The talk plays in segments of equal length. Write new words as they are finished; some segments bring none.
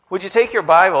Would you take your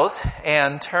Bibles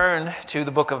and turn to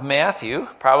the book of Matthew?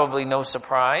 Probably no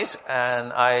surprise,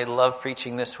 and I love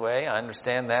preaching this way. I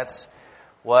understand that's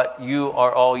what you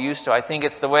are all used to. I think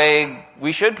it's the way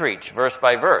we should preach, verse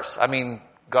by verse. I mean,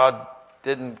 God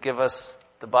didn't give us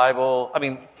the Bible.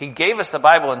 He gave us the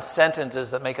Bible in sentences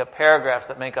that make up paragraphs,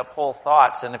 that make up whole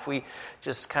thoughts, and if we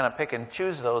just kind of pick and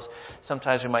choose those,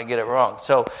 sometimes we might get it wrong.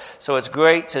 So it's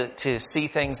great to see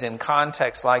things in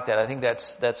context like that. I think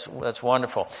that's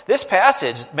wonderful. This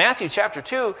passage, Matthew chapter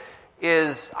 2,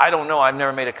 is, I don't know, I've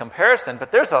never made a comparison,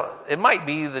 but it might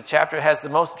be the chapter that has the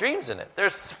most dreams in it.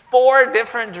 There's 4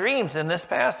 different dreams in this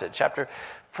passage. Chapter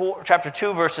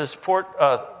 2, verses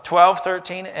 12,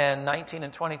 13, and 19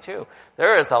 and 22.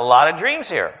 There is a lot of dreams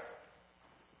here,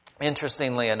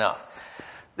 interestingly enough.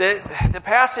 The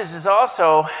passage is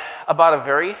also about a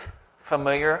very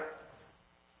familiar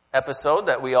episode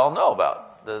that we all know about.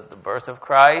 The birth of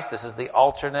Christ. This is the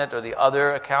alternate or the other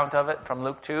account of it from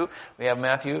Luke 2. We have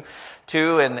Matthew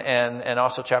 2 and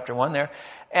also chapter 1 there.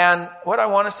 And what I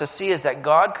want us to see is that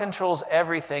God controls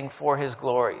everything for His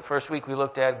glory. First week we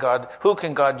looked at God, who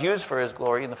can God use for His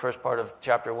glory in the first part of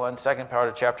chapter 1. Second part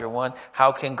of chapter 1,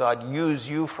 how can God use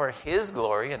you for His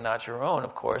glory and not your own,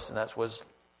 of course, and that was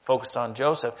focused on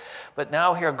Joseph. But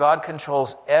now here God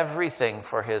controls everything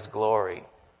for His glory.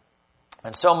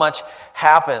 And so much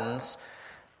happens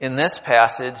in this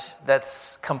passage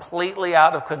that's completely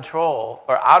out of control,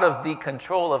 or out of the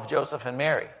control of Joseph and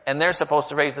Mary. And they're supposed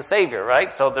to raise the Savior,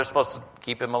 right? So they're supposed to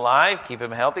keep him alive, keep him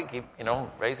healthy,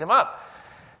 raise him up.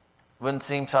 Wouldn't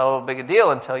seem so big a deal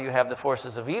until you have the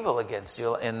forces of evil against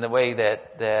you in the way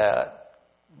that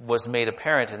was made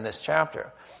apparent in this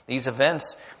chapter. These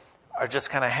events are just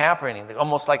kind of happening,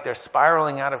 almost like they're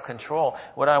spiraling out of control.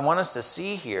 What I want us to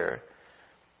see here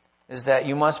is that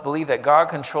you must believe that God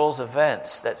controls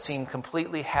events that seem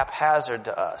completely haphazard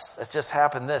to us. It's just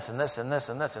happened this and this and this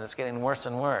and this, and it's getting worse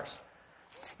and worse.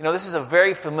 This is a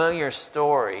very familiar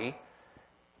story,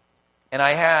 and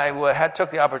I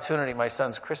took the opportunity. My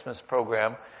son's Christmas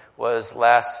program was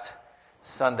last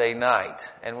Sunday night,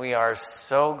 and we are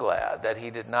so glad that he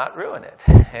did not ruin it.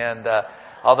 And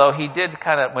although he did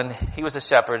when he was a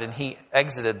shepherd and he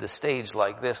exited the stage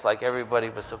like this, like everybody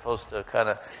was supposed to kind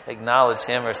of acknowledge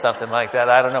him or something like that,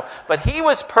 I don't know. But he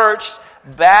was perched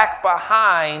back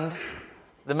behind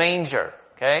the manger,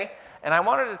 okay? And I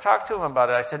wanted to talk to him about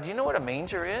it. I said, do you know what a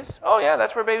manger is? Oh yeah,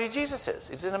 that's where baby Jesus is.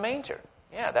 He's in a manger.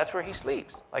 Yeah, that's where he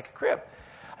sleeps, like a crib.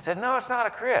 I said, no, it's not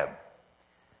a crib.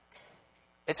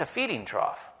 It's a feeding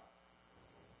trough.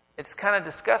 It's kind of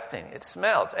disgusting. It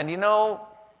smells. And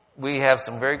we have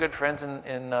some very good friends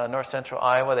in north central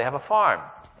Iowa. They have a farm.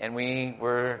 And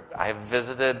I have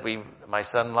visited. My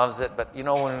son loves it. But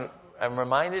when I'm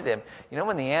reminded him,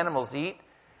 when the animals eat,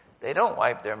 they don't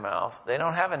wipe their mouth. They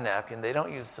don't have a napkin. They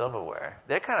don't use silverware.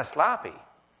 They're kind of sloppy,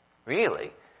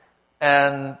 really.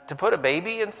 And to put a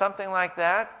baby in something like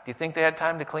that, do you think they had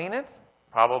time to clean it?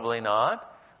 Probably not.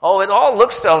 Oh, it all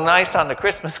looks so nice on the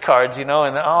Christmas cards, and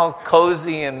all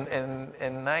cozy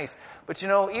and nice. But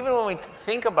even when we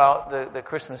think about the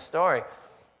Christmas story,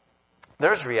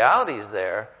 there's realities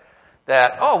there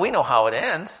that, we know how it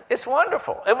ends. It's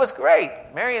wonderful. It was great.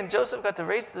 Mary and Joseph got to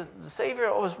raise the Savior.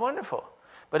 It was wonderful.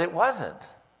 But it wasn't.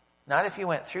 Not if you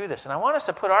went through this. And I want us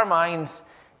to put our minds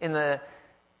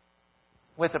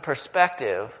with the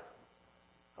perspective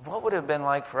of what would it have been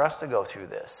like for us to go through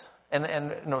this.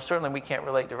 And certainly we can't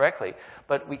relate directly,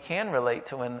 but we can relate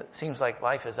to when it seems like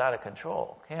life is out of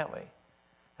control, can't we?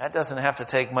 That doesn't have to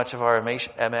take much of our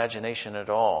imagination at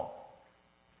all.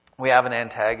 We have an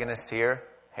antagonist here,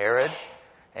 Herod,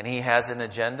 and he has an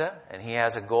agenda, and he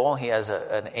has a goal, he has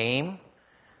an aim.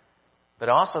 But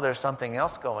also there's something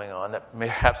else going on that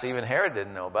perhaps even Herod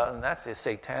didn't know about, and that's the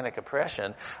satanic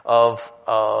oppression of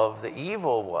the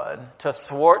evil one to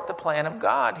thwart the plan of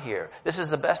God here. This is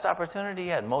the best opportunity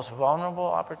yet, most vulnerable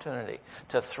opportunity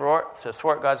to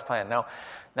thwart God's plan.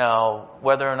 Now,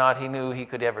 whether or not he knew he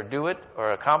could ever do it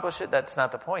or accomplish it, that's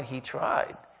not the point. He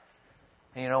tried.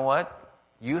 And you know what?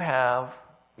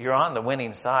 You're on the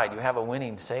winning side. You have a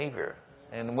winning Savior.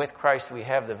 And with Christ we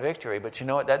have the victory. But you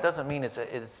know what? That doesn't mean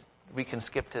we can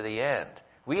skip to the end.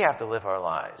 We have to live our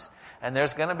lives. And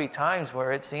there's going to be times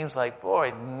where it seems like,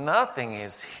 boy, nothing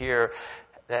is here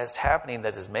that's happening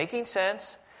that is making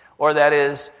sense, or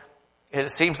it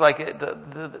seems like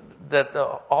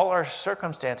all our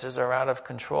circumstances are out of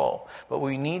control. But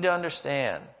we need to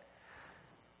understand,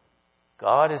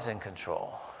 God is in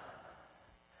control.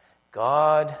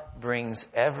 God brings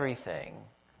everything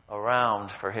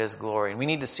around for His glory. And we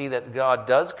need to see that God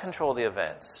does control the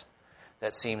events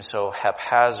that seems so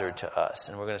haphazard to us.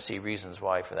 And we're going to see reasons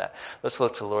why for that. Let's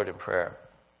look to the Lord in prayer.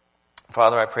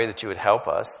 Father, I pray that you would help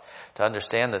us to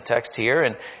understand the text here,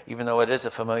 and even though it is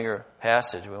a familiar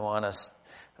passage,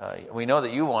 we know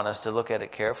that you want us to look at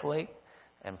it carefully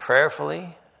and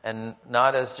prayerfully, and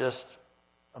not as just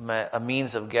a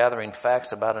means of gathering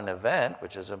facts about an event,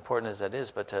 which is important as that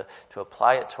is, but to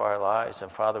apply it to our lives.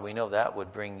 And Father, we know that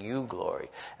would bring you glory,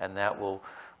 and that will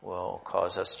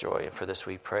cause us joy. And for this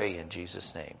we pray in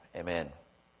Jesus' name. Amen.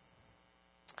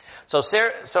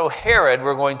 So Herod,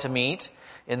 we're going to meet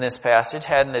in this passage,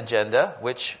 had an agenda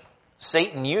which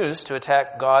Satan used to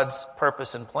attack God's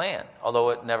purpose and plan, although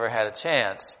it never had a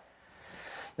chance.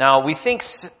 Now, we think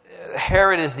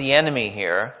Herod is the enemy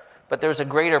here, but there's a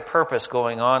greater purpose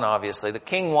going on, obviously. The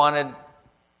king wanted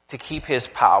to keep his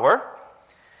power.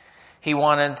 He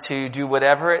wanted to do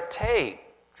whatever it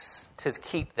takes to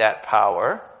keep that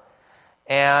power.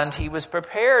 And he was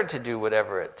prepared to do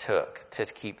whatever it took to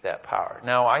keep that power.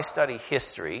 Now, I study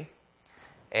history,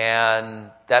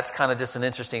 and that's kind of just an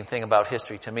interesting thing about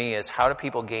history to me, is how do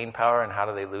people gain power and how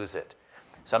do they lose it?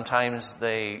 Sometimes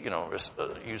they,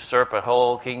 usurp a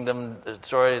whole kingdom,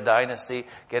 destroy a dynasty,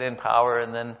 get in power,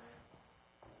 and then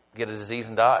get a disease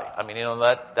and die. I mean,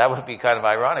 that would be kind of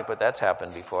ironic, but that's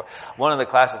happened before. One of the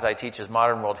classes I teach is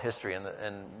modern world history,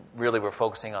 and really we're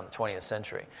focusing on the 20th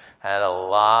century. Had a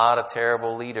lot of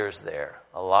terrible leaders there,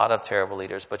 a lot of terrible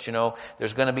leaders. But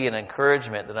there's going to be an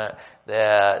encouragement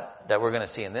that we're going to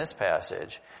see in this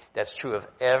passage. That's true of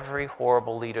every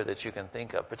horrible leader that you can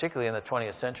think of, particularly in the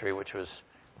 20th century, which was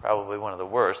probably one of the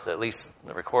worst, at least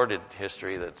the recorded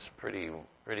history that's pretty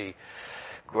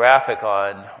graphic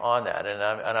on that.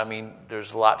 And I mean,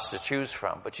 there's lots to choose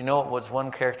from. But what was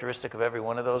one characteristic of every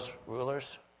one of those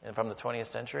rulers from the 20th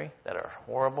century that are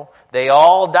horrible? They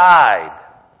all died.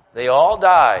 They all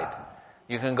died.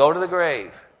 You can go to the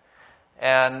grave.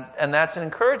 And that's an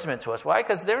encouragement to us. Why?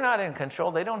 Because they're not in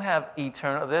control. They don't have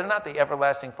eternal. They're not the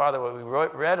everlasting Father, what we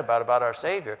read about our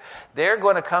Savior. They're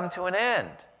going to come to an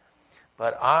end.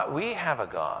 But we have a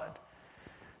God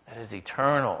that is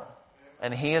eternal.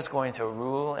 And he is going to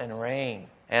rule and reign.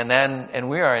 And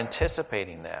we are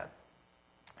anticipating that.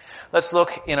 Let's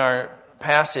look in our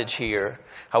passage here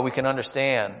how we can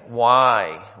understand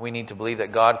why we need to believe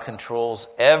that God controls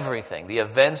everything. The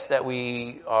events that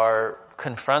we are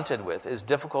confronted with, as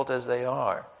difficult as they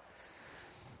are,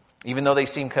 even though they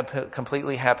seem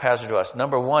completely haphazard to us.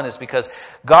 Number one is because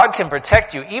God can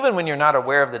protect you even when you're not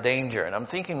aware of the danger. And I'm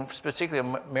thinking particularly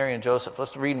of Mary and Joseph.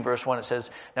 Let's read in verse 1. It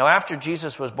says, "Now after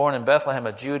Jesus was born in Bethlehem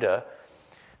of Judea,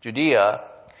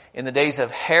 in the days of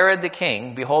Herod the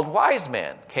king, behold, wise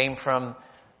men came from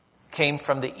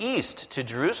the east to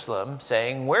Jerusalem,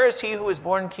 saying, 'Where is he who was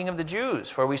born King of the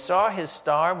Jews? For we saw his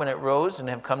star when it rose and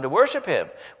have come to worship him.'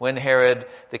 When Herod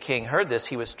the king heard this,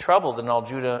 he was troubled, and all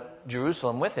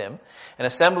Jerusalem with him. And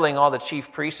assembling all the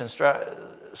chief priests and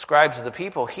scribes of the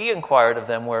people, he inquired of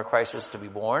them where Christ was to be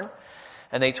born.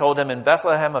 And they told him, 'In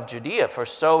Bethlehem of Judea, for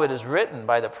so it is written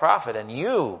by the prophet, and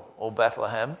you, O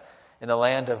Bethlehem, in the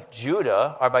land of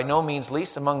Judah, are by no means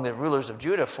least among the rulers of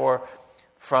Judah, for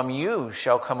from you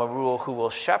shall come a ruler who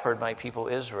will shepherd my people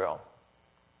Israel.'"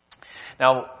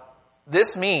 Now,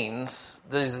 this means,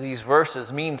 these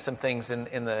verses mean some things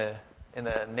in the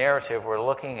narrative we're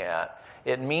looking at.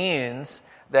 It means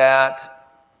that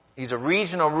he's a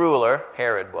regional ruler,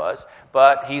 Herod was,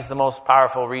 but he's the most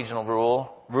powerful regional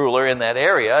ruler in that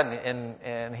area,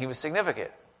 and he was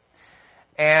significant.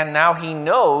 And now he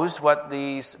knows what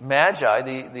these magi,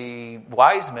 the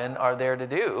wise men, are there to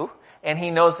do. And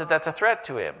he knows that that's a threat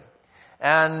to him.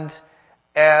 And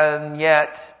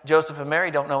yet, Joseph and Mary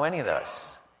don't know any of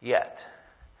this yet.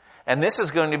 And this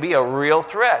is going to be a real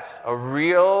threat, a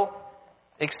real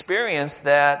experience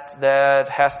that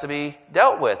has to be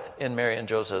dealt with in Mary and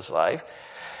Joseph's life.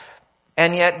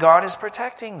 And yet, God is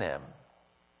protecting them.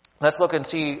 Let's look and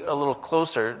see a little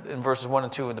closer in verses 1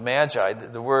 and 2 of the Magi.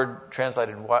 The word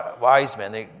translated wise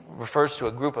men, it refers to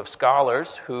a group of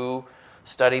scholars who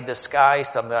studied the sky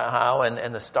somehow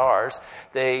and the stars.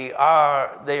 They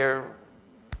are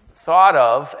thought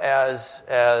of as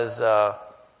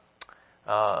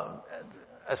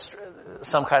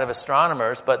some kind of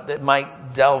astronomers, but that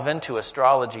might delve into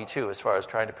astrology too, as far as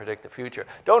trying to predict the future.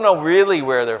 Don't know really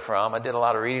where they're from. I did a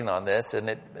lot of reading on this,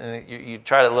 and you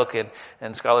try to look in,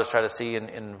 and scholars try to see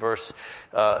in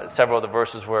several of the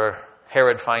verses where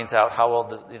Herod finds out how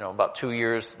old, about 2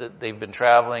 years that they've been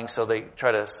traveling, so they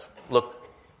try to look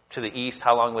to the east.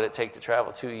 How long would it take to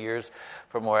travel? 2 years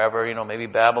from wherever, maybe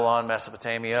Babylon,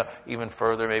 Mesopotamia, even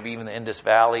further, maybe even the Indus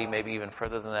Valley, maybe even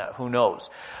further than that. Who knows?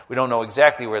 We don't know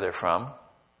exactly where they're from.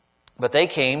 But they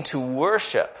came to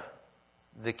worship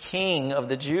the king of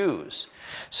the Jews.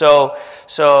 So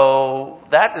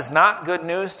that is not good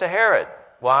news to Herod.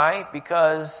 Why?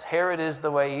 Because Herod is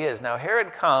the way he is. Now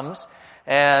Herod comes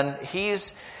and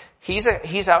he's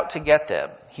out to get them.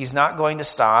 He's not going to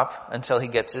stop until he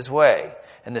gets his way.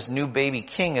 And this new baby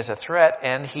king is a threat,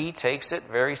 and he takes it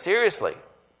very seriously.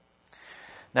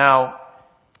 Now,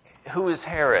 who is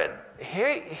Herod?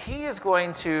 He's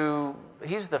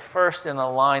the first in a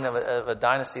line of a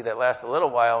dynasty that lasts a little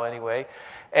while anyway.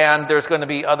 And there's going to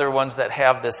be other ones that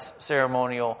have this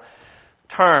ceremonial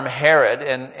term, Herod.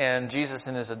 And Jesus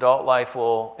in his adult life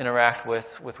will interact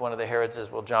with one of the Herods, as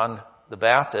will John the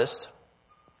Baptist.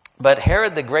 But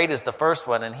Herod the Great is the first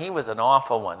one, and he was an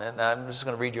awful one. And I'm just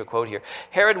going to read you a quote here.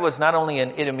 Herod was not only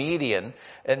an Idumean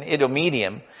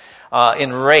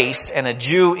in race and a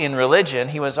Jew in religion,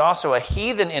 he was also a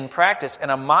heathen in practice and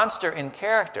a monster in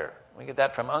character. We get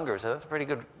that from Unger, so that's a pretty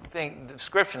good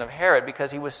description of Herod,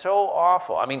 because he was so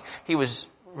awful. I mean, he was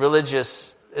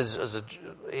religious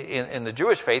in the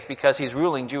Jewish faith because he's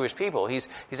ruling Jewish people. He's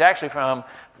actually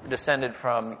descended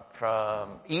from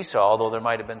Esau, although there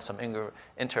might have been some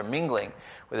intermingling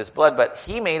with his blood. But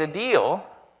he made a deal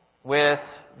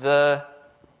with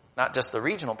not just the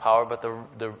regional power, but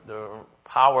the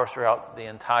power throughout the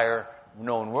entire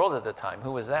known world at the time.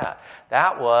 Who was that?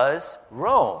 That was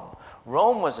Rome.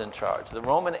 Rome was in charge, the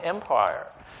Roman Empire.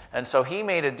 And so he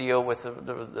made a deal with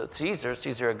the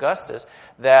Caesar Augustus,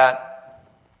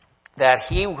 that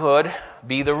he would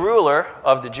be the ruler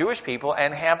of the Jewish people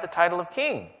and have the title of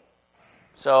king.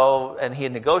 So, and he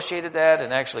had negotiated that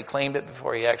and actually claimed it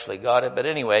before he actually got it. But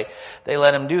anyway, they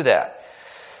let him do that.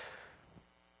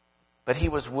 But he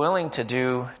was willing to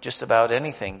do just about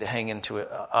anything to hang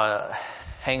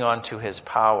on to his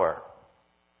power.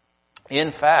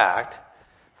 In fact,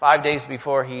 5 days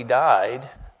before he died,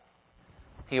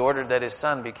 he ordered that his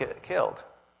son be killed.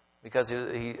 Because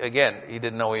he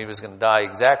didn't know he was going to die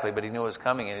exactly, but he knew it was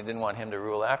coming, and he didn't want him to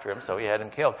rule after him, so he had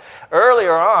him killed.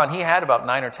 Earlier on, he had about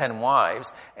 9 or 10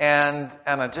 wives, and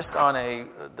just on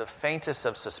the faintest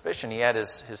of suspicion, he had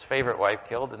his favorite wife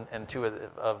killed and 2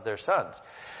 of their sons,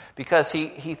 because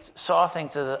he saw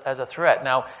things as a threat.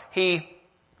 Now, he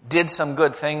did some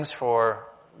good things for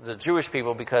the Jewish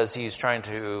people because he's trying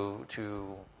to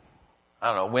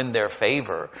win their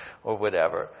favor or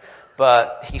whatever.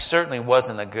 But he certainly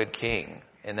wasn't a good king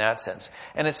in that sense.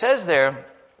 And it says there,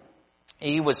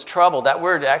 he was troubled. That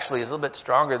word actually is a little bit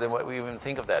stronger than what we even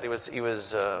think of that. He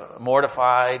was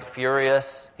mortified,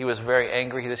 furious. He was very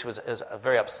angry. This was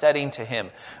very upsetting to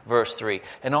him, verse 3.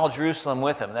 And all Jerusalem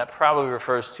with him. That probably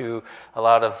refers to a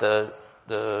lot of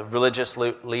the religious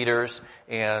leaders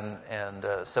and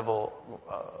civil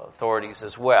authorities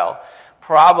as well.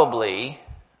 Probably,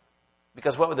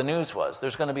 because what the news was,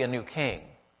 there's going to be a new king.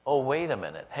 Oh, wait a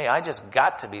minute. Hey, I just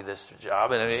got to be this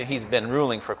job. And he's been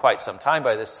ruling for quite some time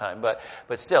by this time, but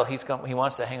still, he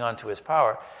wants to hang on to his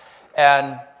power.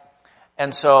 And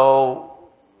so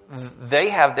they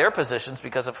have their positions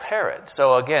because of Herod.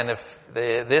 So again, if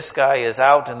this guy is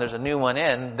out and there's a new one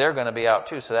in, they're going to be out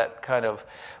too. So that kind of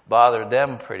bothered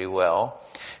them pretty well.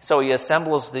 So he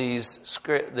assembles these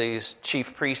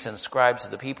chief priests and scribes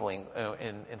of the people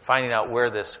in finding out where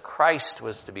this Christ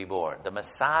was to be born, the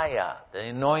Messiah, the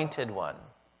anointed one.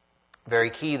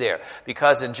 Very key there,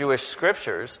 because in Jewish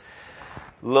scriptures,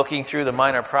 looking through the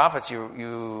minor prophets,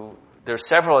 there's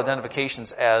several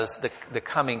identifications as the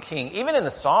coming king. Even in the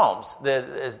Psalms, that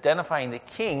is identifying the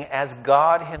king as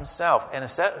God himself. And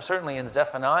certainly in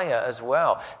Zephaniah as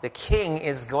well. The king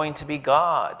is going to be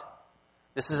God.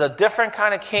 This is a different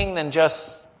kind of king than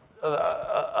just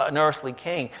an earthly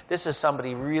king. This is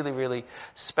somebody really, really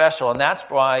special. And that's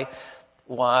why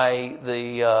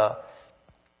the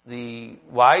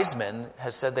wise men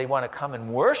have said they want to come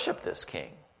and worship this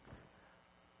king.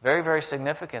 Very, very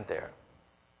significant there.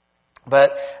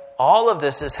 But all of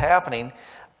this is happening,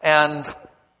 and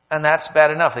that's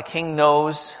bad enough. The king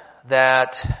knows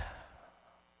that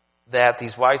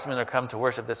these wise men are come to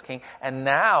worship this king, and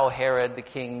now Herod the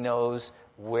king knows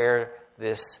where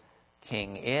this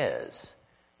king is,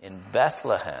 in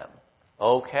Bethlehem.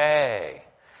 Okay.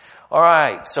 All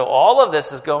right, so all of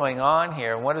this is going on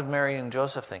here. What did Mary and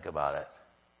Joseph think about it?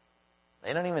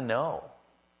 They don't even know.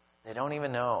 They don't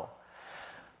even know.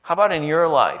 How about in your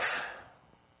life?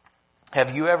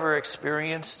 Have you ever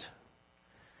experienced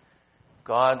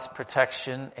God's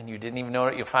protection and you didn't even know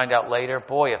it? You find out later,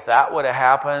 boy, if that would have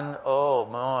happened, oh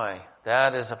my,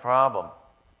 that is a problem.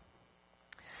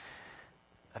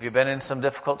 Have you been in some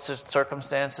difficult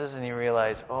circumstances and you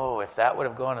realize, oh, if that would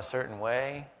have gone a certain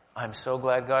way, I'm so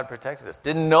glad God protected us.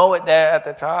 Didn't know it there at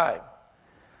the time.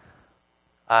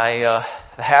 I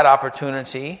had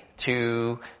opportunity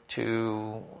to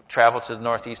travel to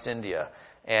northeast India,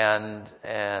 and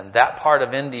that part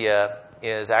of India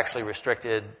is actually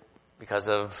restricted because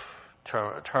of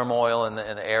turmoil in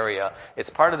the area. It's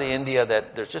part of the India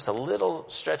that there's just a little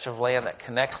stretch of land that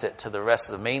connects it to the rest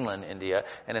of the mainland India,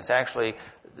 and it's actually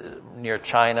near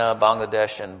China,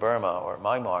 Bangladesh, and Burma, or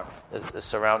Myanmar, is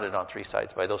surrounded on three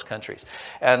sides by those countries.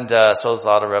 And so there's a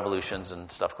lot of revolutions and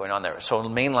stuff going on there. So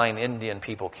mainline Indian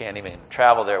people can't even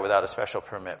travel there without a special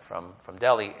permit from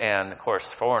Delhi, and of course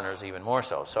foreigners even more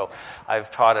so. So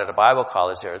I've taught at a Bible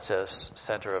college there. It's a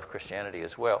center of Christianity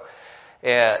as well.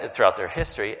 Throughout their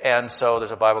history, and so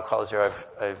there's a Bible college there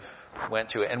I've went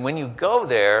to. And when you go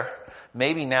there,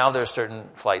 maybe now there's certain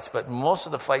flights, but most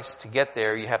of the flights to get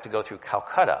there, you have to go through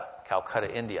Calcutta,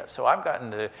 India. So I've gotten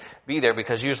to be there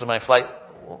because usually my flight,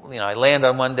 I land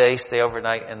on one day, stay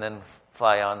overnight, and then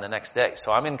fly on the next day.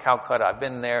 So I'm in Calcutta. I've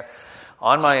been there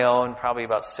on my own probably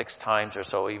about 6 times or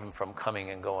so, even from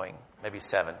coming and going, maybe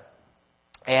 7.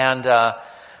 And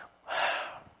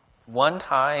one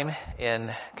time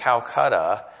in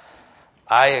Calcutta,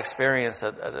 I experienced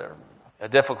a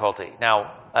difficulty.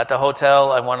 Now, at the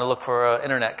hotel, I want to look for an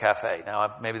internet cafe.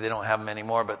 Now, maybe they don't have them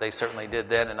anymore, but they certainly did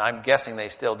then, and I'm guessing they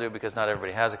still do because not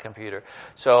everybody has a computer.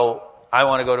 So I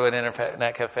want to go to an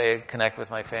internet cafe, connect with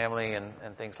my family,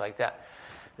 and things like that.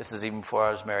 This is even before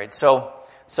I was married.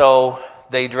 So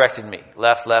they directed me.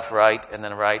 Left, right, and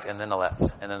then a left,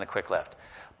 and then a quick left.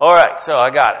 All right, so I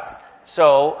got it.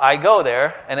 So I go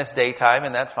there, and it's daytime,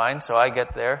 and that's fine. So I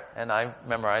get there, and I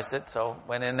memorized it. So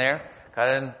went in there,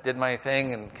 got in, did my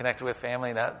thing, and connected with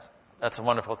family. That's a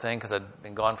wonderful thing because I'd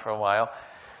been gone for a while,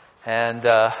 and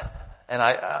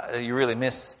you really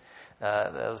miss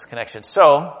those connections.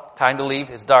 So time to leave.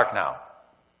 It's dark now,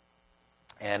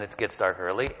 and it gets dark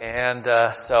early, and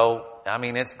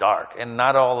it's dark, and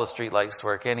not all the street lights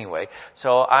work anyway.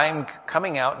 So I'm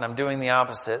coming out, and I'm doing the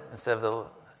opposite instead of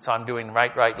So I'm doing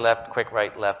right, left, quick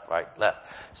right, left.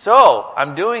 So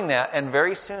I'm doing that, and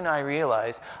very soon I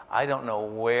realize I don't know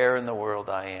where in the world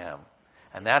I am.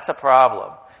 And that's a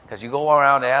problem, because you go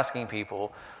around asking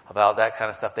people about that kind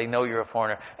of stuff. They know you're a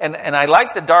foreigner. And I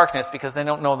like the darkness because they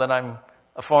don't know that I'm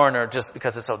a foreigner just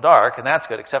because it's so dark, and that's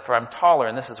good, except for I'm taller,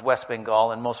 and this is West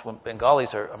Bengal, and most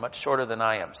Bengalis are much shorter than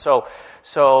I am. So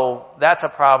that's a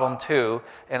problem too,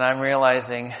 and I'm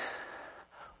realizing,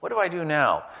 what do I do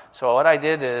now? So what I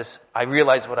did is, I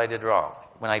realized what I did wrong.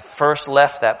 When I first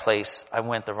left that place, I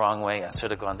went the wrong way. I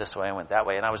should have gone this way, I went that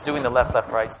way. And I was doing the left,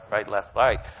 right, left,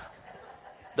 right,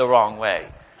 the wrong way.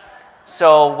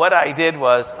 So what I did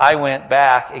was, I went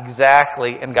back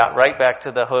exactly and got right back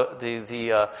to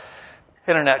the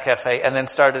internet cafe, and then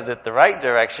started it the right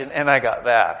direction, and I got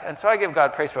back. And so I give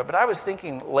God praise for it. But I was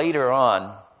thinking later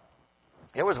on,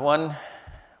 there was one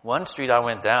street I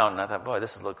went down, and I thought, boy,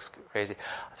 this looks crazy.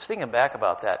 I was thinking back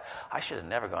about that. I should have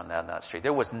never gone down that street.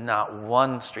 There was not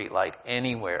one street light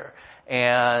anywhere.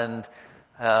 And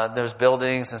there's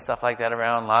buildings and stuff like that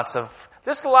around.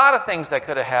 There's a lot of things that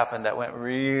could have happened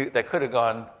that could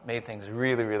have made things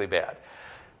really, really bad.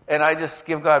 And I just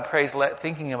give God praise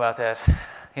thinking about that.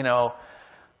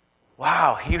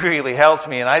 Wow, He really helped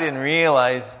me, and I didn't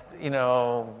realize,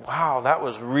 wow, that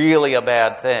was really a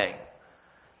bad thing.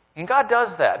 And God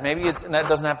does that. Maybe and that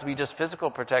doesn't have to be just physical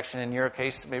protection. In your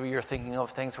case, maybe you're thinking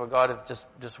of things where God has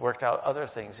just worked out other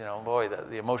things.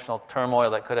 The emotional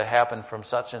turmoil that could have happened from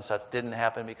such and such didn't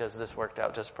happen because this worked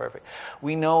out just perfect.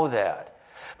 We know that.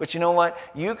 But you know what?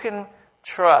 You can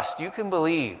trust, you can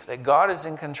believe that God is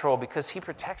in control because He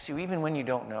protects you even when you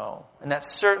don't know. And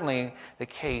that's certainly the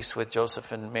case with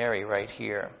Joseph and Mary right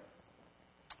here.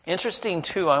 Interesting,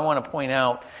 too, I want to point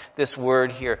out this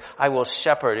word here, I will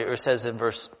shepherd. It says in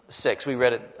verse 6. We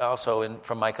read it also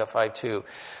from Micah 5:2.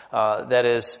 That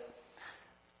is,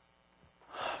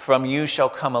 from you shall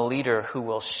come a leader who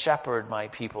will shepherd my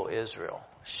people Israel.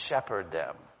 Shepherd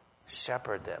them.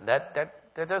 Shepherd them.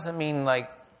 That doesn't mean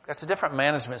that's a different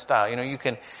management style.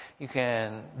 You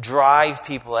can drive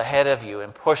people ahead of you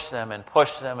and push them and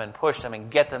push them and push them and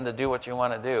get them to do what you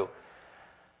want to do.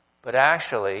 But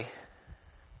actually,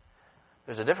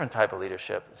 there's a different type of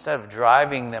leadership. Instead of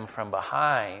driving them from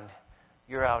behind,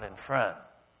 you're out in front,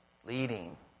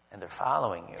 leading, and they're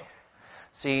following you.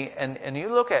 See, and you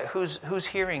look at who's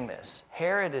hearing this.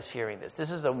 Herod is hearing this. This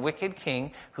is a wicked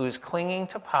king who is clinging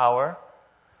to power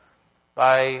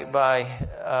by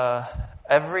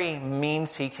every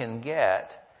means he can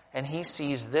get. And he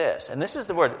sees this. And this is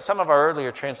the word. Some of our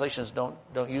earlier translations don't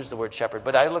use the word shepherd.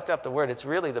 But I looked up the word. It's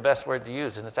really the best word to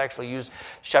use. And it's actually used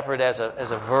shepherd as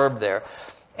a verb there.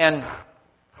 And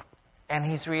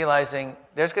he's realizing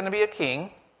there's going to be a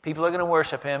king. People are going to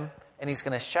worship him. and he's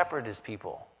going to shepherd his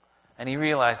people. And he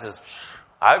realizes,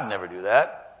 I would never do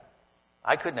that.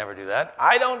 I could never do that.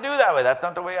 I don't do that way. That's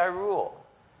not the way I rule.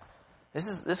 This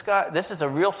is a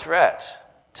real threat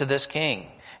to this king.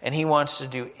 And he wants to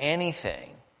do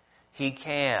anything he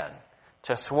can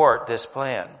to thwart this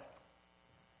plan.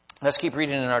 Let's keep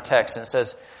reading in our text. And it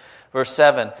says, verse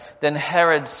 7, Then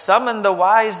Herod summoned the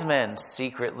wise men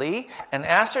secretly and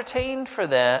ascertained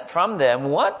from them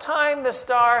what time the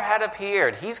star had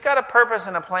appeared. He's got a purpose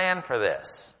and a plan for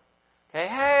this. Okay,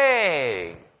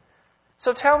 hey,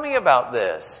 so tell me about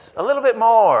this. A little bit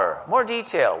more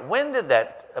detail. When did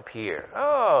that appear?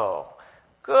 Oh,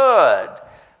 good.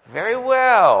 Very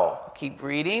well. Keep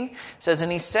reading. It says, And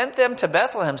he sent them to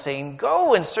Bethlehem, saying,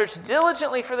 Go and search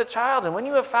diligently for the child, and when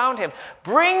you have found him,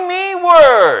 bring me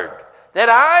word that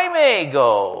I may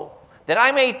go, that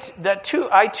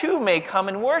I too may come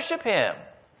and worship him.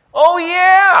 Oh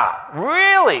yeah,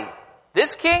 really?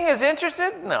 This king is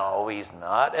interested? No, he's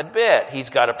not a bit. He's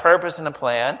got a purpose and a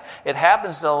plan. It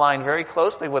happens to align very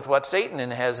closely with what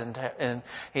Satan has,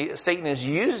 Satan is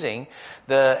using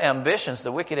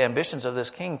the wicked ambitions of this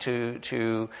king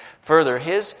to further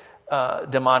his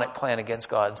demonic plan against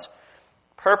God's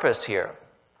purpose here.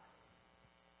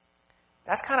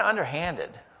 That's kind of underhanded,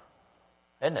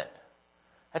 isn't it?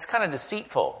 That's kind of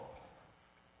deceitful,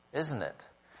 isn't it?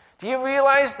 Do you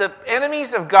realize the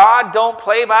enemies of God don't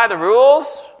play by the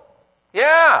rules?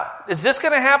 Yeah. Is this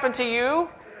going to happen to you?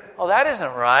 Oh, that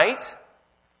isn't right.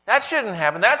 That shouldn't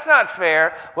happen. That's not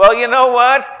fair. Well, you know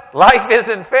what? Life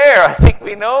isn't fair. I think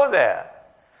we know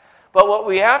that. But what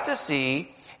we have to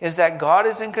see is that God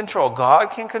is in control. God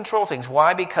can control things.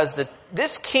 Why? Because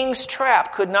this king's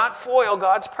trap could not foil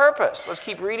God's purpose. Let's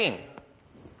keep reading.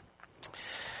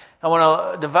 I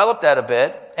want to develop that a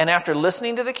bit. And after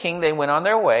listening to the king, they went on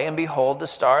their way, and behold, the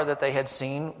star that they had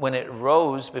seen when it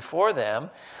rose before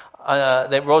them,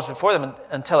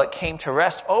 until it came to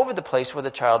rest over the place where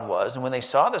the child was. And when they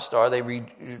saw the star, they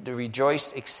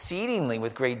rejoiced exceedingly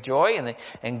with great joy.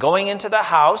 And going into the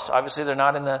house, obviously they're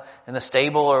not in the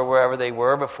stable or wherever they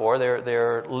were before.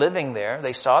 They're living there.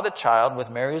 They saw the child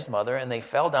with Mary his mother, and they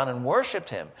fell down and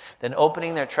worshipped him. Then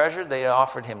opening their treasure, they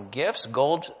offered him gifts,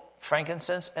 gold,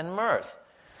 frankincense, and myrrh.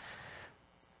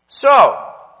 So,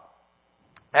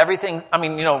 everything,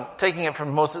 taking it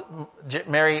from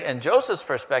Mary and Joseph's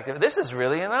perspective, this is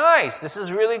really nice. This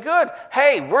is really good.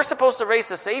 Hey, we're supposed to raise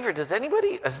the Savior.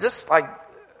 Is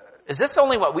this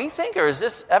only what we think, or is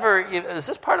this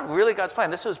part of really God's plan?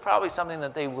 This was probably something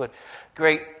that they would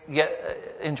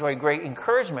enjoy great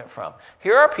encouragement from.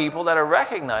 Here are people that are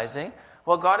recognizing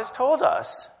what God has told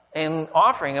us and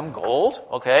offering them gold,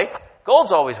 okay?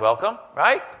 Gold's always welcome,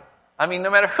 right?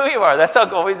 No matter who you are, that's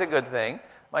always a good thing.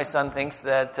 My son thinks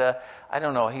that,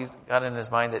 he's got in his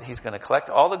mind that he's going to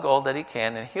collect all the gold that he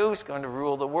can, and he's going to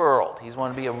rule the world. He's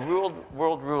going to be a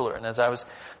world ruler. And as I was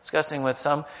discussing with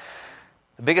some,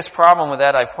 the biggest problem with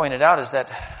that I pointed out is that,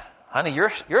 honey,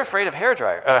 you're afraid of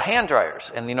hand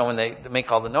dryers. And when they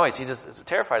make all the noise, he just is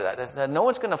terrified of that. That no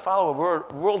one's going to follow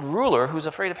a world ruler who's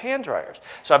afraid of hand dryers.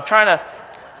 So I'm trying to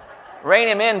rein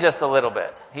him in just a little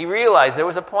bit. He realized there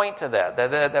was a point to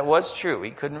that was true.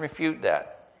 He couldn't refute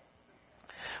that.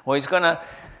 Well, he's going to.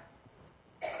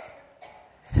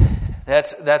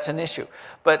 That's an issue.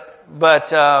 But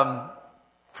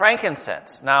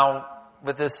frankincense. Now,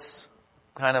 with this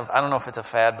kind of, I don't know if it's a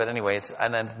fad, but anyway,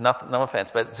 no offense,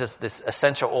 but it's just this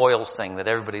essential oils thing that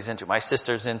everybody's into. My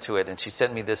sister's into it, and she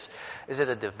sent me this. Is it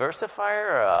a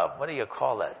diversifier or what do you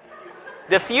call it?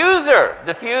 Diffuser.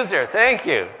 Thank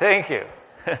you.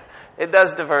 It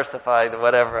does diversify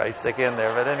whatever I stick in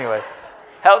there, but anyway,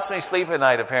 helps me sleep at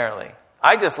night apparently.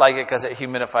 I just like it because it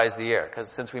humidifies the air. Because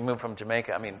since we moved from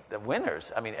Jamaica, the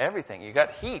winters, everything. You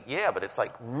got heat, yeah, but it's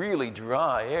like really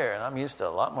dry air, and I'm used to a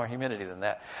lot more humidity than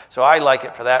that. So I like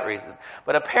it for that reason.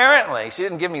 But apparently, she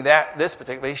didn't give me this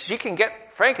particular. She can get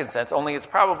frankincense, only it's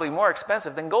probably more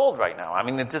expensive than gold right now.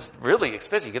 It's just really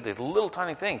expensive. You get these little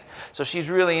tiny things. So she's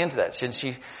really into that.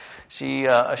 She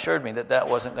assured me that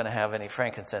wasn't going to have any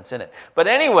frankincense in it. But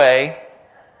anyway,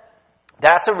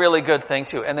 that's a really good thing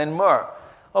too. And then myrrh.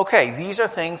 Okay, these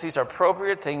are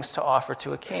appropriate things to offer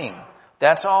to a king.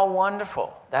 That's all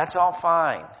wonderful. That's all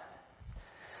fine.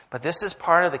 But this is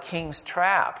part of the king's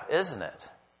trap, isn't it?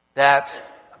 That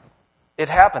it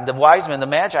happened. The wise men, the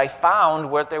Magi, found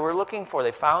what they were looking for.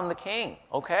 They found the king.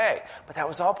 Okay, but that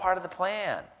was all part of the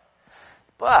plan.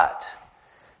 But,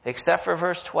 except for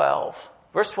verse 12.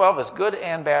 Verse 12 is good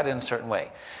and bad in a certain way.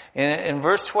 In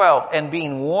verse 12, and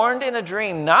being warned in a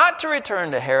dream not to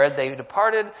return to Herod, they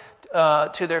departed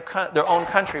to their own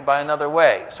country by another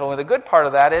way. So the good part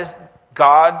of that is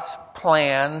God's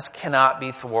plans cannot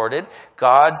be thwarted.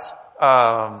 God's,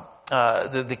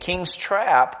 the king's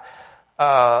trap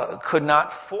could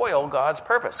not foil God's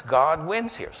purpose. God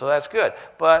wins here, so that's good.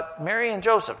 But Mary and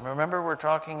Joseph, remember we're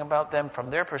talking about them from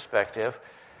their perspective,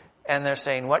 and they're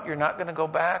saying, what, you're not going to go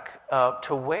back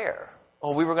to where?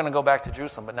 Oh, we were going to go back to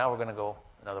Jerusalem, but now we're going to go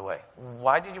another way.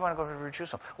 Why did you want to go to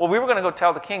Jerusalem? Well, we were going to go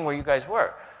tell the king where you guys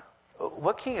were.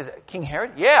 What king is it? King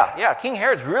Herod? Yeah, King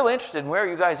Herod's real interested in where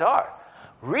you guys are.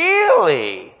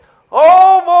 Really?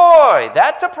 Oh boy,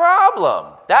 that's a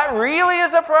problem. That really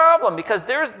is a problem, because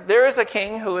there is a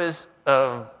king who is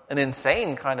an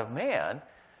insane kind of man,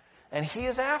 and he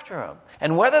is after him.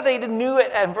 And whether they knew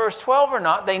it in verse 12 or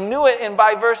not, they knew it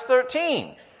by verse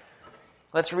 13.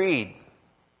 Let's read.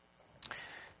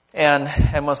 And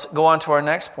we'll go on to our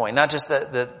next point. Not just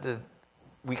that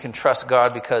we can trust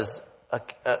God because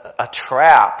a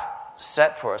trap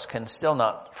set for us can still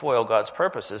not foil God's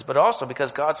purposes, but also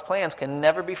because God's plans can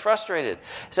never be frustrated.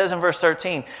 It says in verse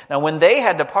 13, now when they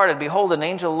had departed, behold, an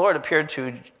angel of the Lord appeared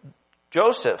to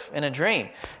Joseph in a dream.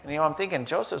 And I'm thinking,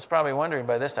 Joseph's probably wondering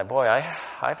by this time, boy,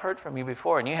 I've heard from you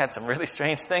before, and you had some really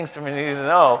strange things for me to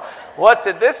know. What's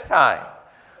it this time?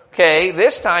 Okay,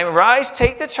 this time, rise,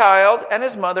 take the child and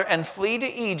his mother, and flee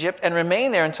to Egypt, and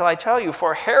remain there until I tell you,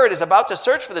 for Herod is about to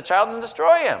search for the child and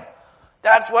destroy him.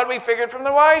 That's what we figured from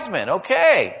the wise men.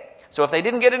 Okay. So if they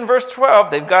didn't get it in verse 12,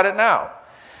 they've got it now.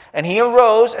 And he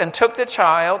arose and took the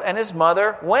child and his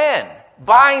mother, when?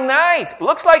 By night.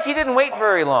 Looks like he didn't wait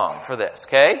very long for this,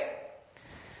 okay?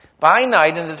 By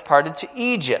night, and departed to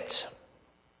Egypt,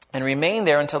 and remained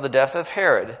there until the death of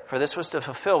Herod, for this was to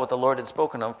fulfill what the Lord had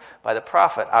spoken of by the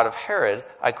prophet, out of Herod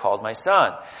I called my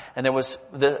son. And there was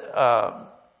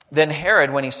then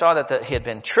Herod, when he saw that he had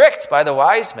been tricked by the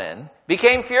wise men,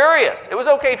 became furious. It was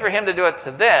okay for him to do it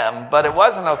to them, but it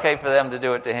wasn't okay for them to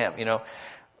do it to him.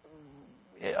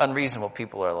 Unreasonable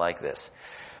people are like this.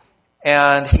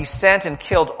 And he sent and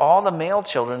killed all the male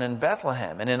children in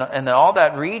Bethlehem and in all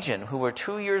that region who were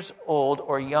 2 years old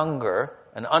or younger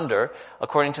and under,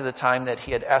 according to the time that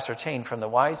he had ascertained from the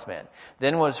wise men.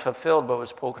 Then was fulfilled what was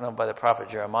spoken of by the prophet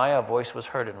Jeremiah. A voice was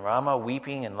heard in Ramah,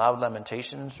 weeping and loud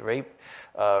lamentations,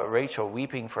 Rachel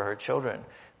weeping for her children.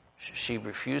 She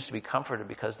refused to be comforted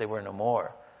because they were no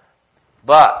more.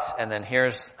 But, and then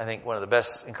here's, I think, one of the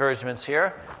best encouragements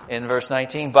here in verse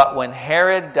 19, but when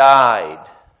Herod died,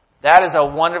 that is a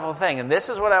wonderful thing. And this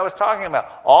is what I was talking about.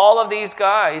 All of these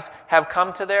guys have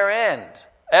come to their end.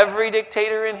 Every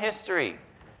dictator in history.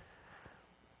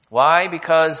 Why?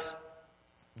 Because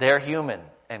they're human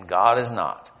and God is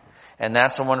not. And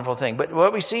that's a wonderful thing. But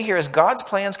what we see here is God's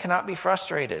plans cannot be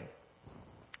frustrated.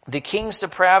 The king's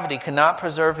depravity cannot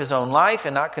preserve his own life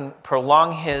and not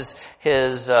prolong his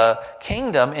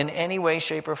kingdom in any way,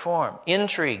 shape, or form.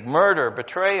 Intrigue, murder,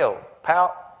 betrayal,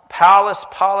 palace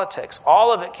politics,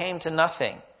 all of it came to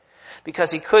nothing because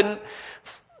he couldn't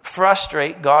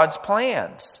frustrate God's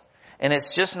plans. And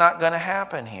it's just not going to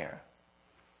happen here.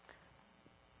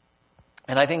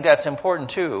 And I think that's important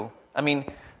too. I mean,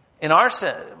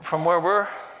 from where our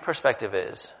perspective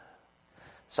is,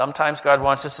 sometimes God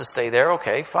wants us to stay there,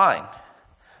 okay, fine.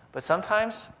 But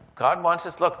sometimes God wants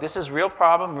us, look, this is real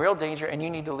problem, real danger, and you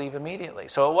need to leave immediately.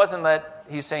 So it wasn't that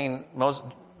he's saying,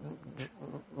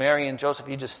 Mary and Joseph,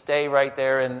 you just stay right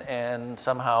there and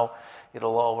somehow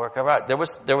it'll all work out. There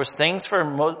was things for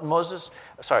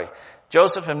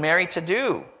Joseph and Mary to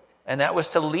do, and that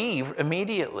was to leave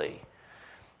immediately.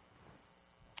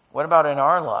 What about in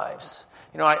our lives?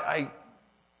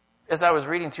 As I was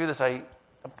reading through this, I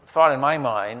thought in my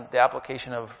mind the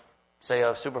application of, say,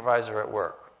 a supervisor at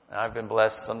work. And I've been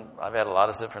blessed. I've had a lot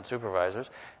of different supervisors,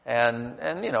 and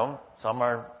some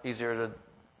are easier to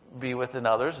be with than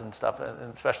others and stuff,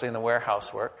 and especially in the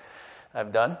warehouse work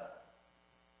I've done.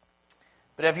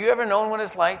 But have you ever known what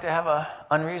it's like to have an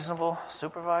unreasonable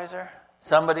supervisor?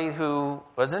 Somebody who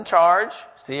was in charge.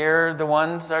 They're the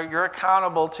ones that you're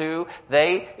accountable to.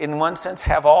 They, in one sense,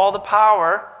 have all the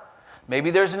power. Maybe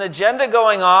there's an agenda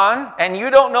going on, and you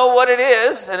don't know what it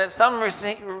is, and in some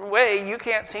way you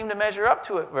can't seem to measure up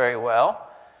to it very well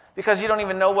because you don't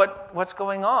even know what's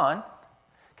going on.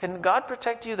 Can God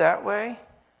protect you that way?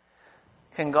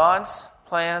 Can God's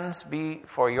plans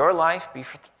for your life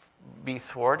be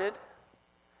thwarted?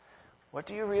 What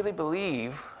do you really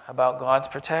believe about God's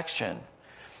protection?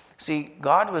 See,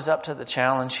 God was up to the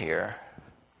challenge here,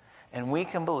 and we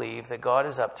can believe that God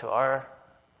is up to our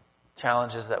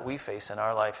challenges that we face in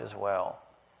our life as well.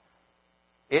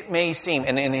 It may seem,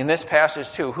 and in this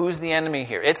passage too, who's the enemy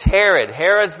here? It's Herod.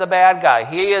 Herod's the bad guy.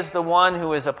 He is the one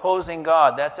who is opposing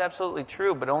God. That's absolutely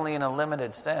true, but only in a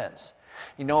limited sense.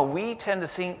 You know, we tend to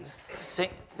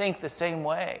think the same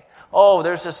way. Oh,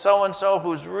 there's a so-and-so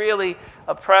who's really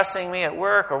oppressing me at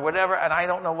work or whatever, and I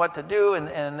don't know what to do.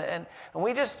 And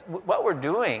we just, what we're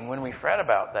doing when we fret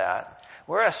about that,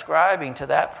 we're ascribing to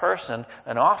that person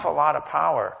an awful lot of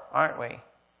power, aren't we?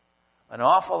 An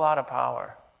awful lot of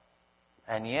power.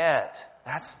 And yet,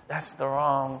 that's the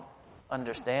wrong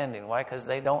understanding. Why? Because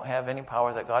they don't have any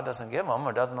power that God doesn't give them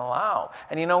or doesn't allow.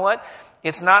 And you know what?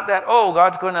 It's not that, oh,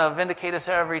 God's going to vindicate us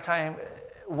every time.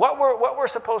 What we're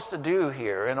supposed to do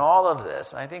here in all of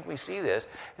this, and I think we see this,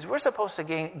 is we're supposed to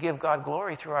give God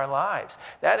glory through our lives.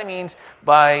 That means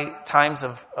by times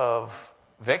of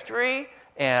victory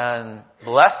and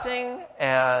blessing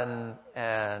and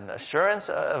assurance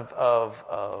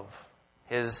of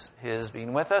His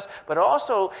being with us, but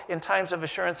also in times of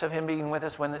assurance of Him being with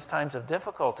us when it's times of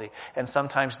difficulty and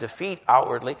sometimes defeat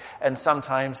outwardly and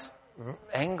sometimes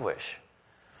anguish.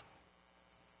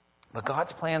 But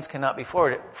God's plans cannot be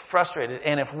frustrated.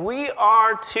 And if we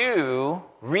are to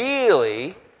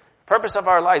really, the purpose of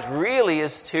our lives really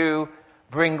is to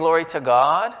bring glory to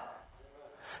God,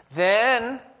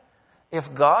 then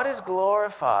if God is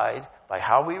glorified by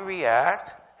how we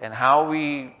react and how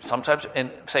we sometimes, in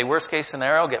say worst case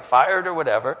scenario, get fired or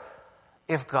whatever,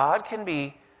 if God can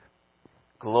be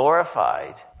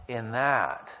glorified in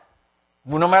that,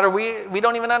 no matter we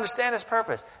don't even understand His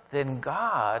purpose, then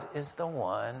God is the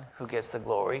one who gets the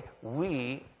glory.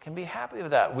 We can be happy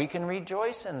with that. We can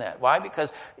rejoice in that. Why?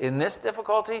 Because in this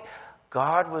difficulty,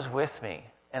 God was with me,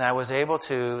 and I was able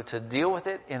to deal with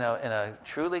it in a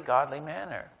truly godly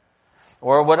manner.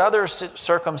 Or what other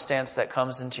circumstance that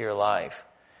comes into your life.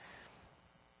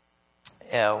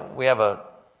 We have a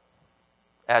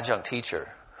adjunct teacher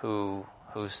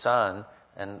whose son,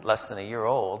 and less than a year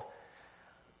old,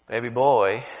 baby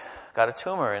boy, got a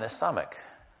tumor in his stomach.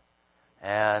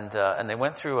 And they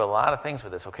went through a lot of things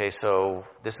with this. Okay, so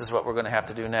this is what we're going to have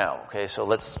to do now. Okay, so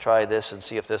let's try this and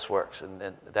see if this works.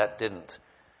 And that didn't.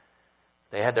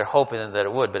 They had their hope in it that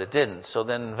it would, but it didn't. So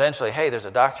then eventually, hey, there's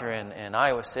a doctor in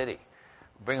Iowa City.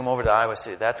 Bring him over to Iowa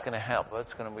City. That's going to help.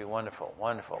 That's going to be wonderful.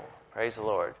 Wonderful. Praise the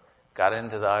Lord. Got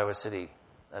into the Iowa City.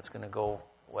 That's going to go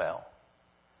well.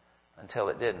 Until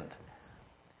it didn't.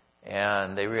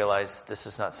 And they realized this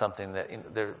is not something that,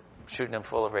 they're shooting him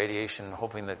full of radiation,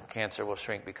 hoping the cancer will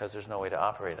shrink because there's no way to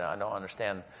operate it. I don't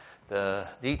understand the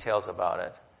details about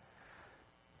it.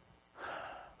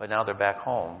 But now they're back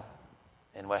home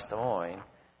in West Des Moines,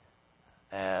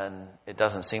 and it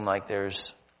doesn't seem like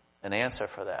there's an answer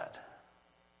for that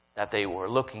they were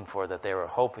looking for, that they were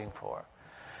hoping for.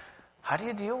 How do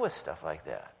you deal with stuff like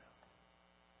that?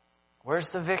 Where's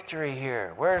the victory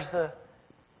here? Where's the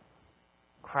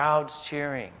crowds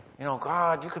cheering? You know,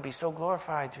 God, you could be so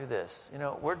glorified through this. You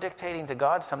know, we're dictating to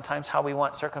God sometimes how we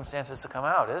want circumstances to come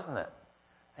out, isn't it?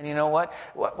 And you know what?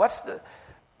 What's the...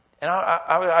 And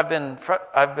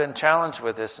I've been challenged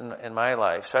with this in my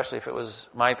life, especially if it was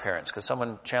my parents, because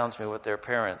someone challenged me with their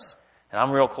parents, and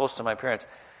I'm real close to my parents.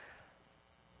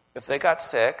 If they got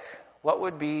sick, what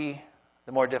would be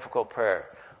the more difficult prayer?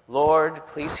 Lord,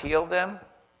 please heal them,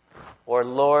 or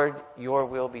Lord, your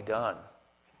will be done.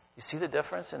 You see the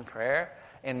difference in prayer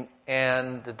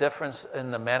and the difference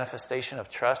in the manifestation of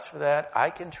trust for that? I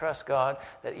can trust God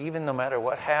that even no matter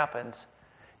what happens,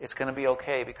 it's going to be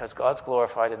okay because God's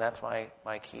glorified, and that's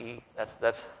my key. That's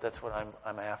what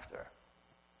I'm after.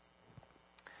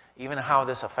 Even how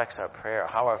this affects our prayer,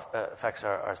 how it affects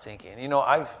our thinking. You know,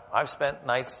 I've spent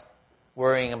nights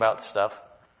worrying about stuff,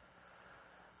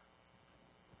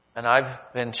 and I've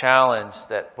been challenged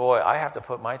that, boy, I have to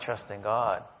put my trust in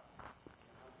God.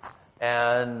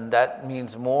 And that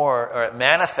means more, or it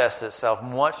manifests itself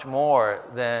much more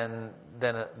than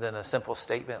a simple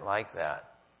statement like that.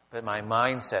 But my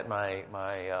mindset, my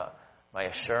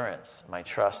assurance, my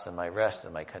trust, and my rest,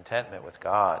 and my contentment with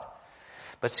God.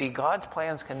 But see, God's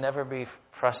plans can never be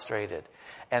frustrated.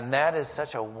 And that is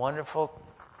such a wonderful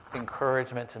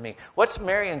encouragement to me. What's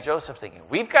Mary and Joseph thinking?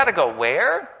 We've got to go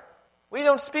where? We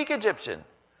don't speak Egyptian.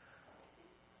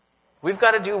 We've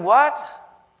got to do what?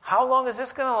 How long is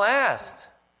this going to last?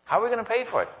 How are we going to pay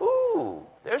for it? Ooh,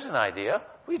 there's an idea.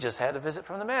 We just had a visit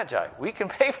from the Magi. We can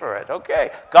pay for it.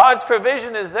 Okay. God's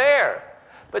provision is there.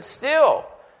 But still,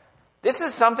 this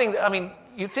is something that, I mean,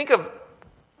 you think of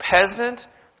peasant,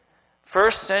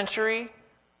 first century,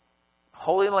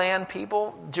 Holy Land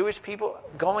people, Jewish people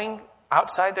going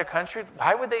outside their country.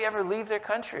 Why would they ever leave their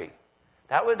country?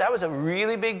 That was a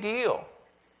really big deal.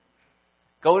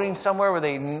 Going somewhere where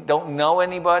they don't know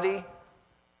anybody.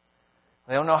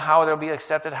 They don't know how they'll be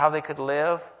accepted, how they could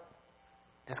live.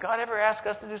 Does God ever ask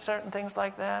us to do certain things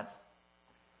like that?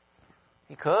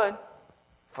 He could.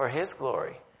 for His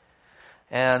glory.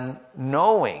 And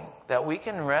knowing that we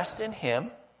can rest in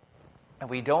Him and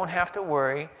we don't have to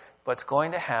worry what's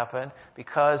going to happen,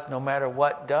 because no matter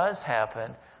what does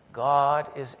happen, God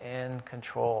is in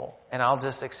control. And I'll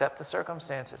just accept the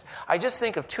circumstances. I just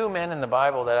think of two men in the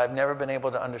Bible that I've never been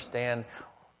able to understand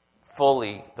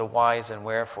fully the whys and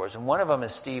wherefores. And one of them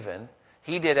is Stephen.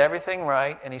 He did everything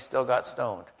right and he still got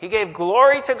stoned. He gave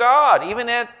glory to God even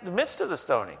in the midst of the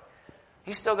stoning.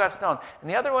 He still got stoned. And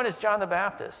the other one is John the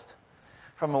Baptist.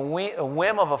 From a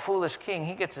whim of a foolish king,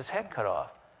 he gets his head cut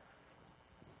off.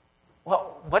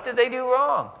 Well, what did they do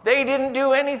wrong? They didn't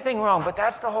do anything wrong, but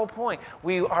that's the whole point.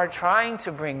 We are trying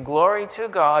to bring glory to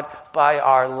God by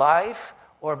our life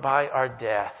or by our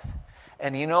death.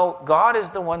 And you know, God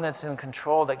is the one that's in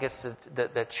control, that gets to,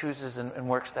 that chooses and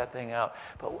works that thing out.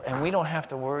 And we don't have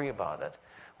to worry about it.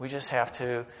 We just have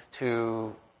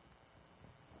to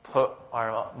put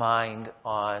our mind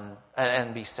on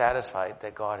and be satisfied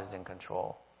that God is in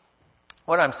control.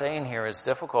 What I'm saying here is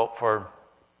difficult for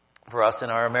us in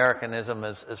our Americanism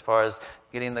as far as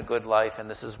getting the good life, and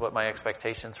this is what my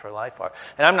expectations for life are.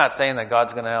 And I'm not saying that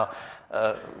God's going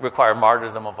to require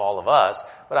martyrdom of all of us,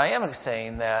 but I am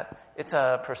saying that it's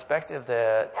a perspective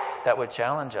that would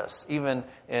challenge us, even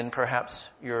in perhaps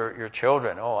your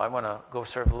children. Oh, I want to go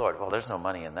serve the Lord. Well, there's no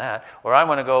money in that. Or I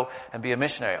want to go and be a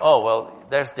missionary. Oh, well,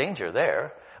 there's danger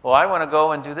there. Well, I want to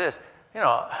go and do this. You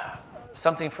know,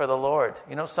 something for the Lord.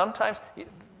 You know, sometimes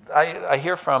I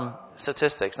hear from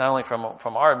statistics, not only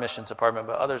from our missions department,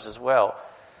 but others as well.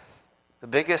 The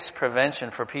biggest prevention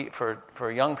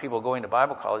for young people going to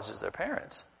Bible college is their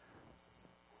parents.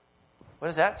 What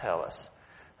does that tell us?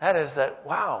 That is that,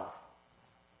 wow,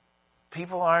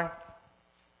 people aren't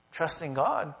trusting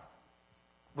God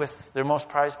with their most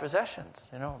prized possessions.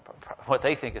 You know, what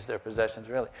they think is their possessions,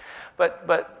 really. But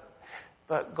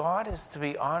God is to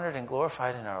be honored and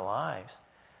glorified in our lives.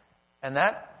 And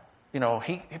that, you know,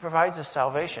 He provides us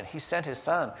salvation. He sent His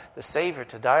Son, the Savior,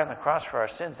 to die on the cross for our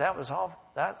sins. That's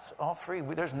all free.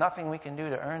 There's nothing we can do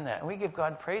to earn that. And we give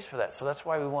God praise for that. So that's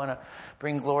why we want to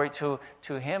bring glory to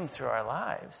Him through our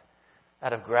lives.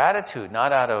 Out of gratitude,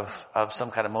 not out of some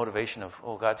kind of motivation of,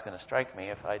 oh, God's going to strike me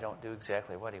if I don't do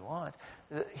exactly what He wants.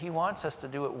 He wants us to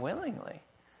do it willingly.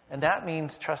 And that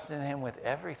means trusting Him with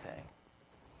everything.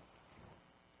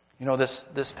 You know,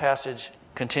 this passage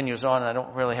continues on, and I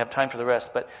don't really have time for the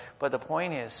rest, but the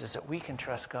point is that we can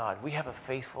trust God. We have a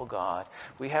faithful God.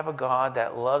 We have a God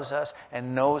that loves us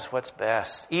and knows what's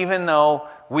best, even though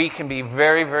we can be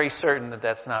very, very certain that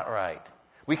that's not right.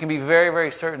 We can be very,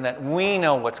 very certain that we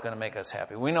know what's going to make us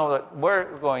happy. We know that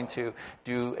we're going to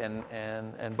do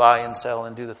and buy and sell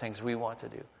and do the things we want to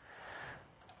do.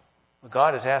 But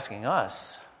God is asking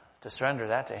us to surrender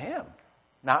that to Him.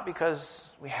 Not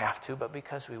because we have to, but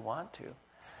because we want to.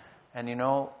 And you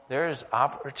know, there is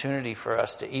opportunity for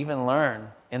us to even learn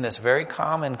in this very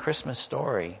common Christmas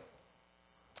story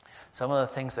some of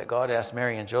the things that God asked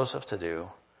Mary and Joseph to do,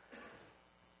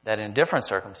 that in different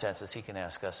circumstances He can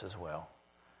ask us as well.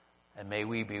 And may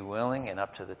we be willing and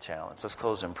up to the challenge. Let's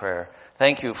close in prayer.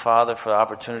 Thank you, Father, for the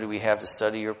opportunity we have to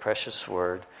study your precious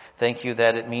word. Thank you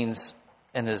that it means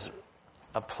and is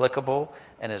applicable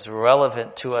and is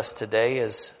relevant to us today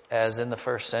as in the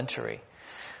first century.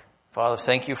 Father,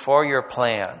 thank you for your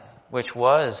plan, which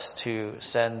was to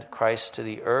send Christ to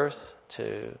the earth,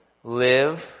 to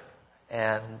live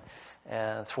and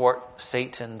thwart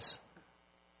Satan's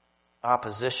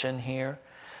opposition here.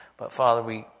 But Father,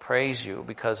 we praise you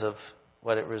because of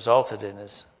what it resulted in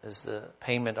is the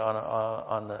payment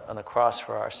on the cross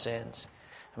for our sins.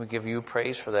 And we give you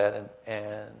praise for that.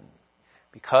 And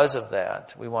because of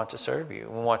that, we want to serve you.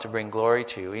 We want to bring glory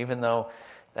to you, even though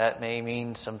that may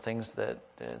mean some things that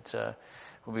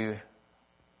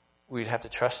we'd have to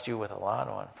trust you with a lot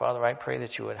on. Father, I pray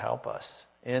that you would help us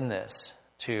in this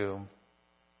to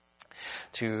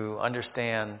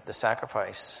understand the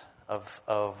sacrifice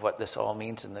of what this all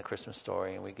means in the Christmas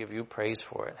story, and we give you praise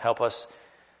for it. Help us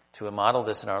to model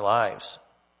this in our lives,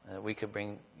 and that we could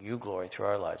bring you glory through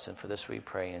our lives. And for this we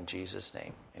pray in Jesus'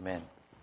 name. Amen.